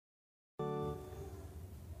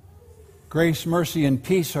Grace, mercy, and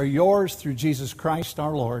peace are yours through Jesus Christ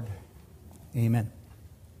our Lord. Amen.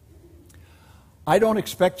 I don't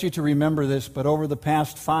expect you to remember this, but over the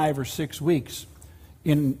past 5 or 6 weeks,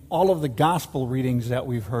 in all of the gospel readings that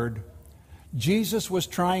we've heard, Jesus was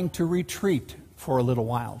trying to retreat for a little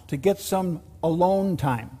while, to get some alone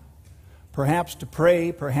time, perhaps to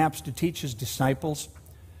pray, perhaps to teach his disciples.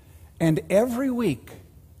 And every week,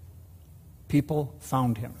 people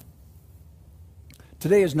found him.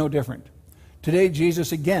 Today is no different. Today,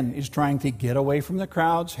 Jesus again is trying to get away from the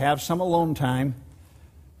crowds, have some alone time.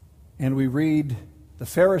 And we read the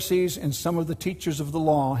Pharisees and some of the teachers of the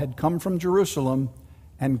law had come from Jerusalem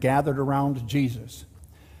and gathered around Jesus.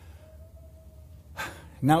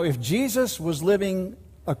 Now, if Jesus was living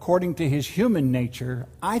according to his human nature,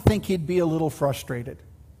 I think he'd be a little frustrated.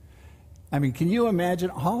 I mean, can you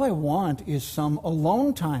imagine? All I want is some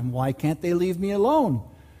alone time. Why can't they leave me alone?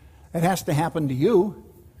 It has to happen to you.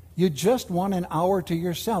 You just want an hour to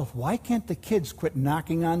yourself. Why can't the kids quit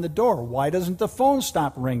knocking on the door? Why doesn't the phone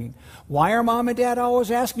stop ringing? Why are mom and dad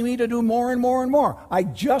always asking me to do more and more and more? I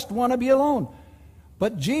just want to be alone.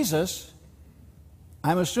 But Jesus,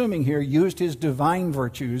 I'm assuming here, used his divine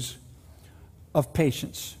virtues of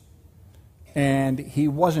patience. And he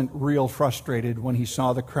wasn't real frustrated when he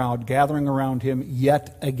saw the crowd gathering around him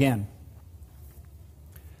yet again.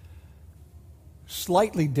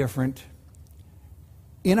 Slightly different.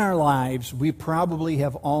 In our lives, we probably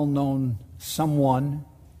have all known someone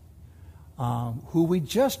who we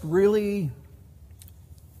just really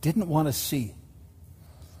didn't want to see.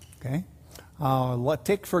 Okay?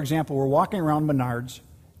 Take, for example, we're walking around Menards,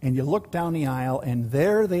 and you look down the aisle, and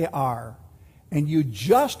there they are. And you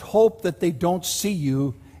just hope that they don't see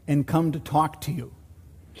you and come to talk to you.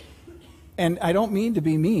 And I don't mean to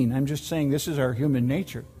be mean. I'm just saying this is our human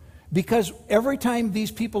nature. Because every time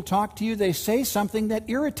these people talk to you, they say something that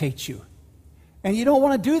irritates you. And you don't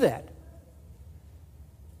want to do that.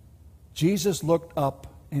 Jesus looked up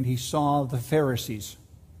and he saw the Pharisees.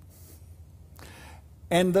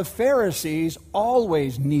 And the Pharisees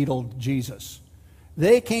always needled Jesus.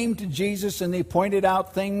 They came to Jesus and they pointed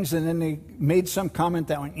out things, and then they made some comment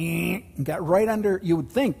that went, and got right under, you would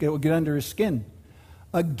think it would get under his skin.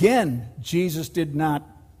 Again, Jesus did not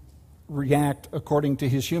react according to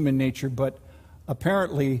his human nature, but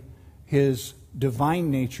apparently his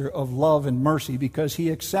divine nature of love and mercy, because he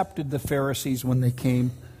accepted the Pharisees when they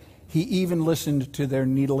came. He even listened to their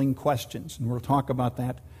needling questions, and we'll talk about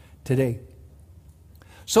that today.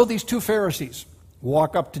 So these two Pharisees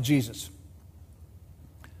walk up to Jesus.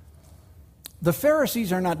 The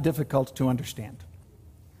Pharisees are not difficult to understand.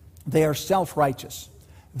 They are self-righteous.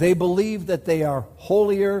 They believe that they are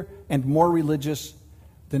holier and more religious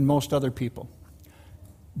than most other people.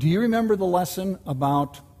 Do you remember the lesson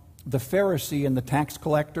about the Pharisee and the tax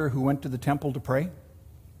collector who went to the temple to pray?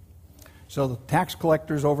 So the tax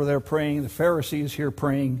collector's over there praying, the Pharisee is here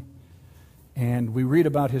praying, and we read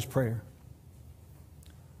about his prayer.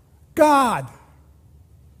 God,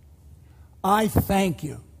 I thank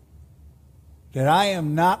you that I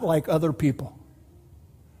am not like other people.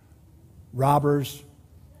 Robbers,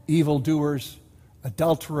 evildoers,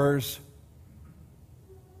 adulterers,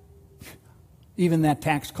 even that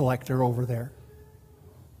tax collector over there.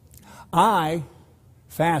 I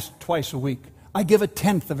fast twice a week. I give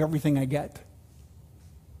 1/10 of everything I get.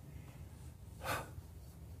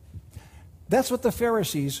 That's what the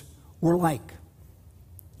Pharisees were like.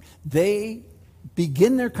 They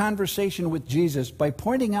begin their conversation with Jesus by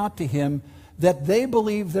pointing out to him that they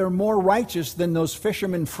believe they're more righteous than those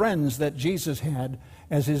fishermen friends that Jesus had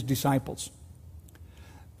as his disciples.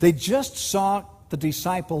 They just saw the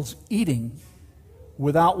disciples eating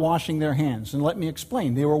without washing their hands. And let me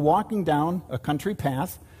explain. They were walking down a country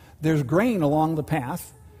path. There's grain along the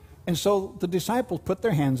path. And so the disciples put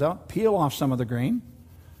their hands out, peel off some of the grain,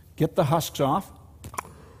 get the husks off,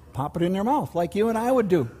 pop it in their mouth like you and I would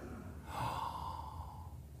do.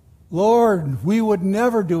 Lord, we would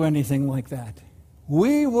never do anything like that.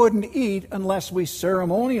 We wouldn't eat unless we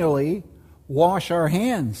ceremonially wash our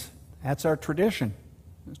hands. That's our tradition.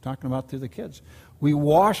 I was talking about to the kids. We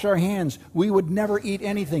wash our hands. We would never eat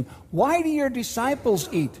anything. Why do your disciples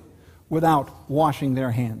eat without washing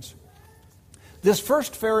their hands? This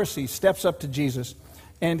first Pharisee steps up to Jesus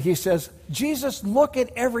and he says, Jesus, look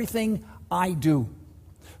at everything I do.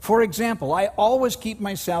 For example, I always keep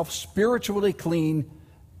myself spiritually clean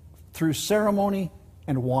through ceremony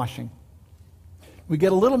and washing. We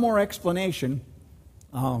get a little more explanation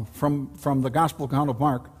from the Gospel account of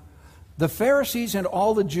Mark. The Pharisees and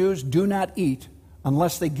all the Jews do not eat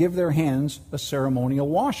unless they give their hands a ceremonial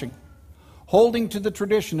washing, holding to the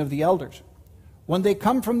tradition of the elders. When they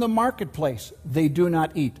come from the marketplace, they do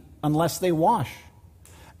not eat unless they wash.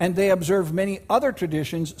 And they observe many other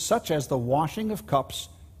traditions, such as the washing of cups,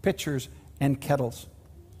 pitchers, and kettles.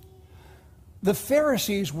 The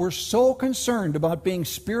Pharisees were so concerned about being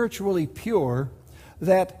spiritually pure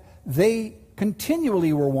that they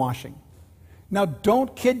continually were washing. Now,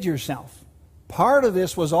 don't kid yourself. Part of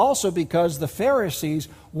this was also because the Pharisees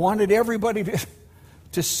wanted everybody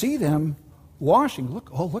to see them washing.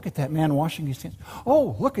 Look at that man washing his hands.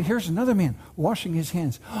 Oh, look, here's another man washing his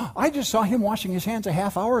hands. I just saw him washing his hands a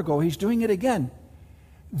half hour ago. He's doing it again.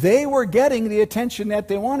 They were getting the attention that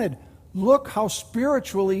they wanted. Look how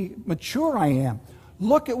spiritually mature I am.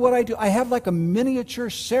 Look at what I do. I have like a miniature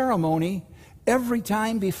ceremony every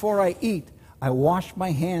time before I eat. I wash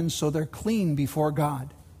my hands so they're clean before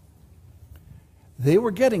God. They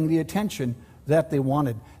were getting the attention that they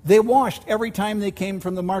wanted. They washed every time they came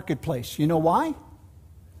from the marketplace. You know why?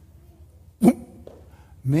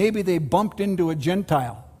 Maybe they bumped into a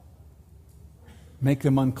Gentile. Make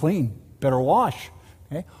them unclean. Better wash.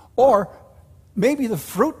 Okay? Or maybe the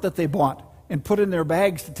fruit that they bought and put in their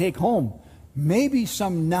bags to take home. Maybe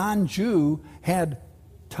some non-Jew had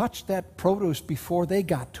touched that produce before they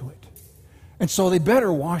got to it. And so they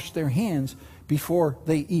better wash their hands before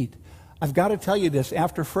they eat. I've got to tell you this.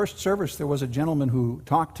 After first service, there was a gentleman who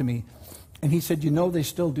talked to me, and he said, you know, they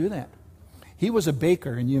still do that. He was a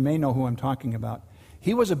baker, and you may know who I'm talking about.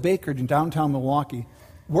 He was a baker in downtown Milwaukee,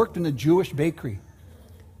 worked in a Jewish bakery.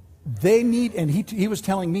 They need, and he was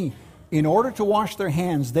telling me, in order to wash their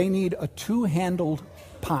hands, they need a two-handled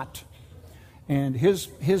pot. And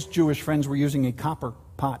his Jewish friends were using a copper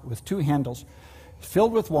pot with two handles,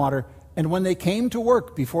 filled with water. And when they came to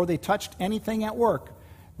work, before they touched anything at work,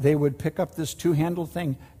 they would pick up this two-handled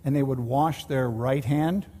thing, and they would wash their right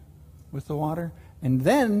hand with the water, and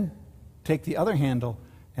then take the other handle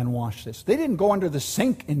and wash this. They didn't go under the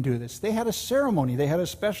sink and do this. They had a ceremony. They had a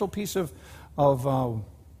special piece of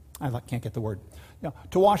I can't get the word,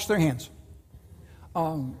 to wash their hands.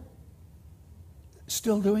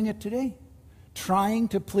 Still doing it today. Trying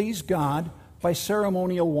to please God by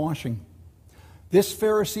ceremonial washing. This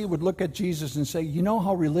Pharisee would look at Jesus and say, you know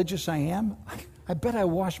how religious I am? I bet I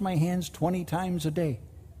wash my hands 20 times a day.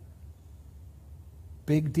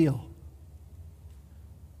 Big deal.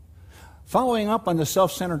 Following up on the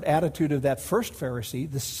self-centered attitude of that first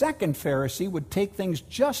Pharisee, the second Pharisee would take things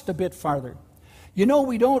just a bit farther. You know,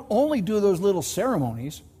 we don't only do those little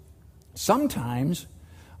ceremonies. Sometimes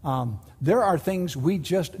there are things we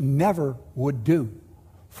just never would do.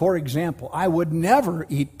 For example, I would never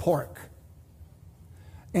eat pork.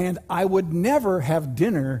 And I would never have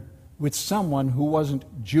dinner with someone who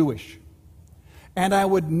wasn't Jewish. And I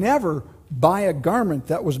would never buy a garment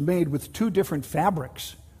that was made with two different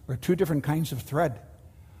fabrics or two different kinds of thread.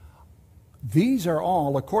 These are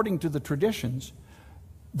all, according to the traditions,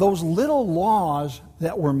 those little laws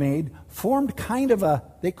that were made formed kind of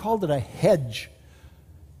they called it a hedge.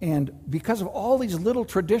 And because of all these little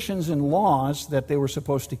traditions and laws that they were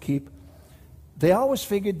supposed to keep, they always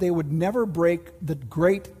figured they would never break the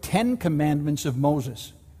great 10 commandments of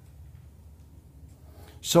Moses.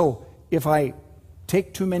 So, if I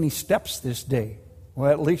take too many steps this day,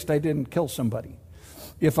 well, at least I didn't kill somebody.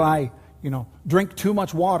 If I, drink too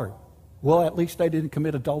much water, well, at least I didn't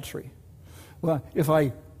commit adultery. Well, if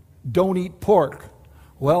I don't eat pork,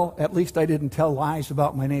 well, at least I didn't tell lies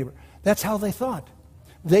about my neighbor. That's how they thought.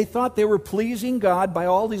 They thought they were pleasing God by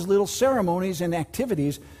all these little ceremonies and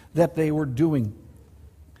activities that they were doing.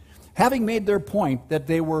 Having made their point that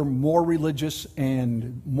they were more religious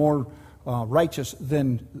and more righteous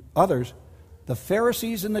than others, the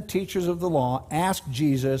Pharisees and the teachers of the law asked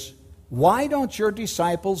Jesus, why don't your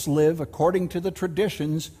disciples live according to the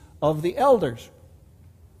traditions of the elders?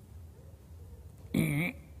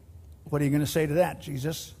 What are you going to say to that,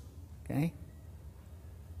 Jesus? Okay.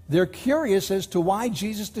 They're curious as to why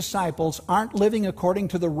Jesus' disciples aren't living according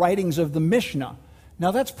to the writings of the Mishnah.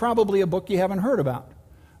 Now, that's probably a book you haven't heard about.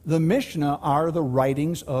 The Mishnah are the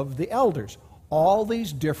writings of the elders. All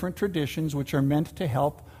these different traditions which are meant to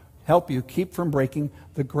help you keep from breaking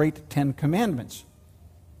the great 10 commandments.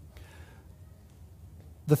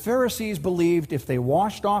 The Pharisees believed if they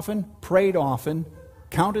washed often, prayed often,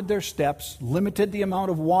 counted their steps, limited the amount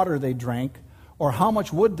of water they drank, or how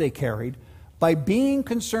much wood they carried, by being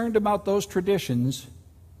concerned about those traditions,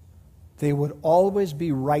 they would always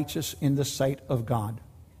be righteous in the sight of God.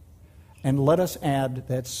 And let us add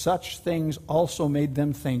that such things also made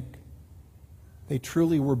them think they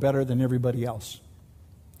truly were better than everybody else.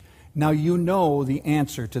 Now you know the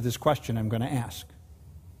answer to this question I'm going to ask.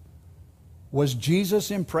 Was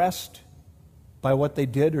Jesus impressed by what they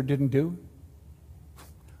did or didn't do?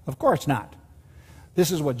 Of course not.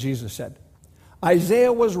 This is what Jesus said.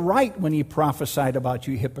 Isaiah was right when he prophesied about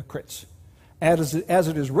you hypocrites. As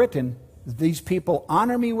it is written, these people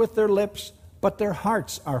honor me with their lips, but their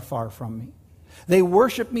hearts are far from me. They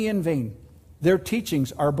worship me in vain. Their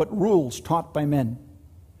teachings are but rules taught by men.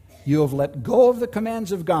 You have let go of the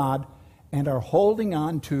commands of God and are holding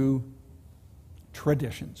on to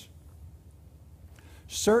traditions.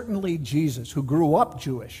 Certainly Jesus, who grew up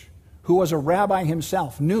Jewish, who was a rabbi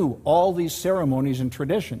himself, knew all these ceremonies and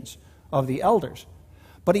traditions of the elders.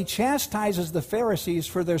 But he chastises the Pharisees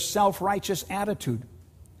for their self-righteous attitude.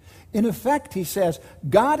 In effect, he says,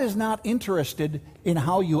 God is not interested in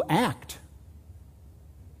how you act.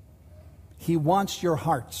 He wants your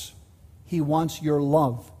hearts. He wants your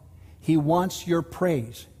love. He wants your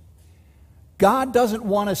praise. God doesn't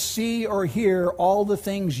want to see or hear all the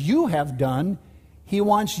things you have done. He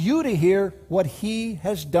wants you to hear what He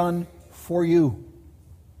has done for you.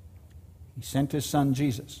 He sent His Son,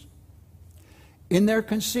 Jesus. In their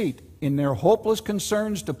conceit, in their hopeless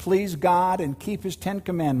concerns to please God and keep His 10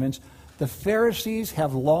 Commandments, the Pharisees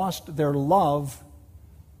have lost their love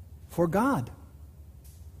for God.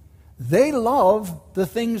 They love the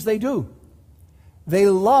things they do. They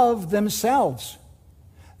love themselves.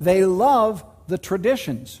 They love the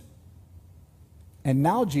traditions. And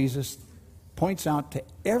now Jesus points out to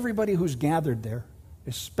everybody who's gathered there,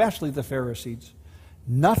 especially the Pharisees,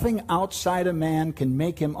 nothing outside a man can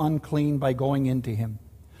make him unclean by going into him.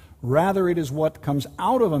 Rather, it is what comes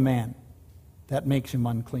out of a man that makes him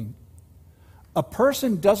unclean. A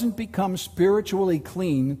person doesn't become spiritually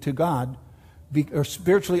clean to God or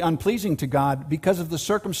spiritually unpleasing to God because of the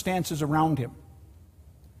circumstances around him.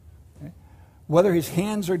 Okay? Whether his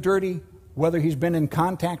hands are dirty, whether he's been in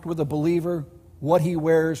contact with a believer, what he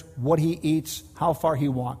wears, what he eats, how far he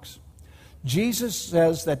walks. Jesus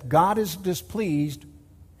says that God is displeased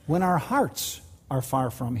when our hearts are far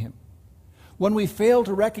from Him, when we fail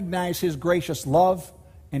to recognize His gracious love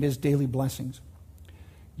and His daily blessings.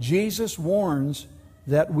 Jesus warns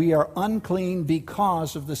that we are unclean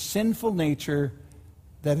because of the sinful nature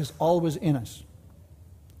that is always in us.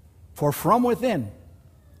 For from within,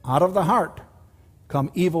 out of the heart,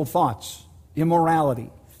 come evil thoughts, immorality,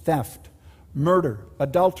 theft, murder,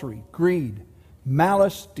 adultery, greed,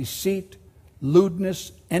 malice, deceit,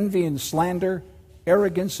 lewdness, envy and slander,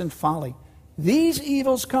 arrogance and folly. These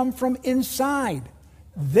evils come from inside.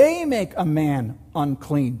 They make a man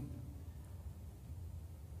unclean.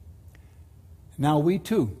 Now we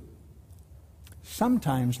too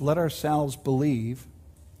sometimes let ourselves believe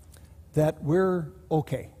that we're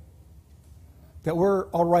okay, that we're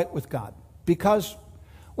all right with God, because,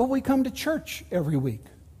 well, we come to church every week.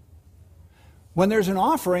 When there's an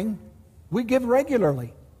offering, we give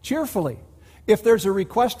regularly, cheerfully. If there's a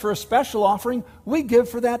request for a special offering, we give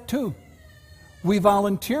for that too. We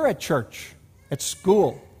volunteer at church, at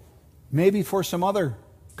school, maybe for some other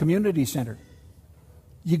community center.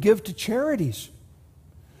 You give to charities.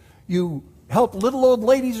 You help little old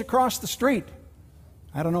ladies across the street.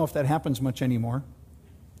 I don't know if that happens much anymore,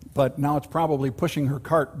 but now it's probably pushing her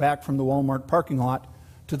cart back from the Walmart parking lot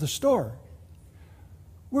to the store.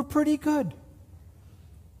 We're pretty good.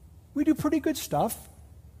 We do pretty good stuff.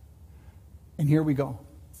 And here we go.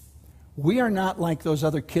 We are not like those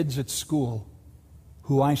other kids at school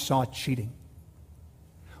who I saw cheating.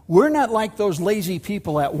 We're not like those lazy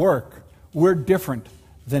people at work. We're different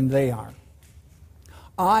than they are.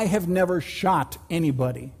 I have never shot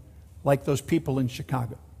anybody like those people in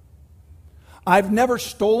Chicago. I've never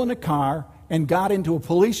stolen a car and got into a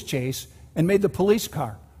police chase and made the police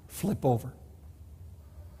car flip over.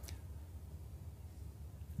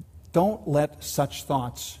 Don't let such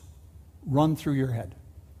thoughts run through your head,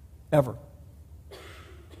 ever.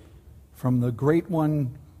 From the great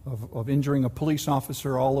one of injuring a police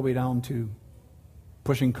officer all the way down to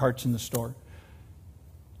pushing carts in the store.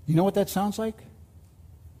 You know what that sounds like?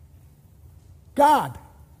 God,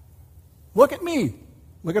 look at me.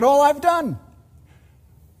 Look at all I've done.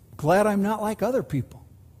 Glad I'm not like other people.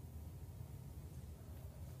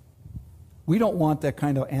 We don't want that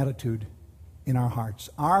kind of attitude in our hearts.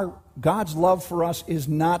 God's love for us is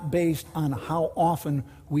not based on how often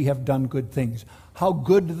we have done good things, how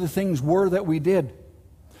good the things were that we did.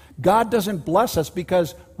 God doesn't bless us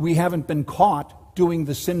because we haven't been caught doing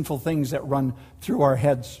the sinful things that run through our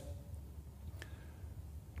heads.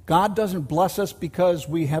 God doesn't bless us because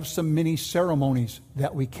we have some mini ceremonies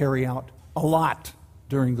that we carry out a lot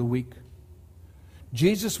during the week.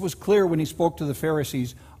 Jesus was clear when He spoke to the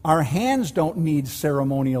Pharisees. Our hands don't need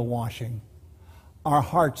ceremonial washing. Our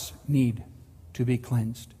hearts need to be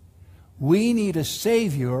cleansed. We need a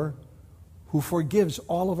Savior who forgives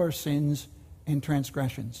all of our sins and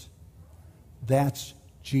transgressions. That's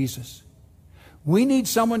Jesus. We need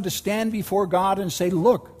someone to stand before God and say,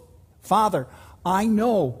 look, Father, I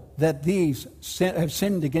know that these have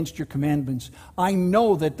sinned against your commandments. I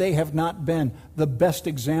know that they have not been the best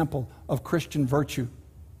example of Christian virtue.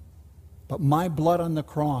 But my blood on the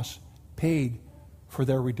cross paid for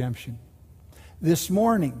their redemption. This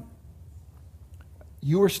morning,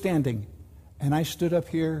 you were standing, and I stood up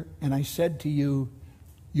here and I said to you,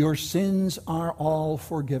 your sins are all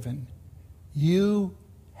forgiven. You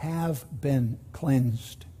have been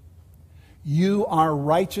cleansed. You are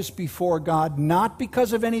righteous before God, not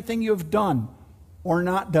because of anything you have done or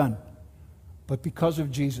not done, but because of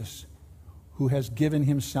Jesus, who has given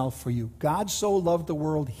himself for you. God so loved the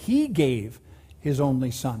world, he gave his only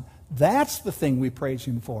Son. That's the thing we praise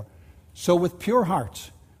him for. So with pure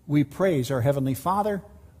hearts, we praise our Heavenly Father,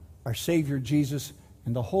 our Savior Jesus,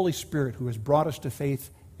 and the Holy Spirit who has brought us to faith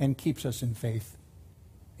and keeps us in faith.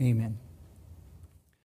 Amen.